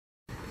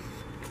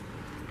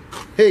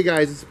Hey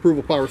guys, it's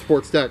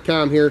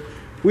ApprovalPowersports.com here.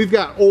 We've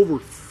got over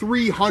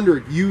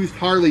 300 used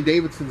Harley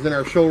Davidsons in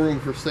our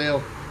showroom for sale.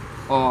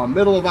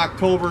 Middle of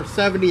October,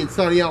 70 and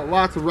sunny out,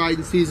 lots of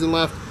riding season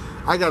left.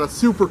 I got a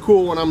super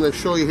cool one I'm going to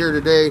show you here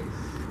today.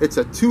 It's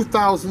a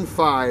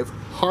 2005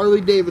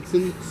 Harley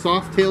Davidson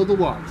Softail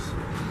Deluxe.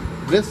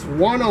 This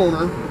one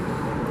owner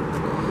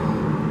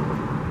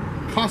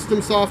custom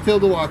Softail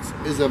Deluxe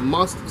is a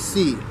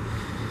must-see.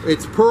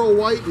 It's pearl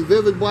white and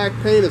vivid black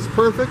paint is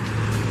perfect.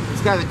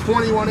 It's got a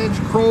 21-inch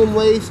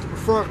chrome-laced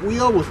front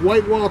wheel with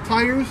white wall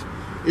tires.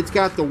 It's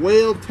got the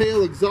whale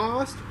tail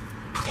exhaust,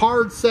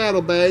 hard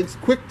saddlebags,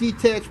 quick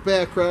detached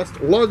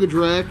backrest, luggage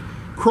rack,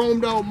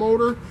 chromed out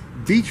motor,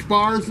 beach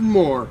bars, and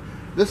more.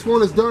 This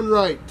one is done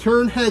right.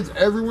 Turn heads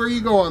everywhere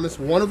you go on this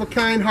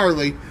one-of-a-kind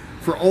Harley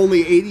for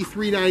only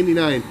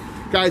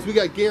 $83.99. Guys, we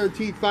got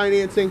guaranteed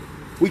financing.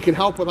 We can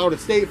help with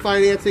out-of-state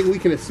financing. We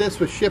can assist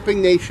with shipping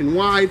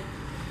nationwide.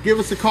 Give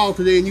us a call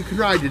today and you can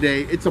ride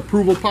today. It's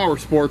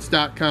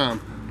ApprovalPowersports.com.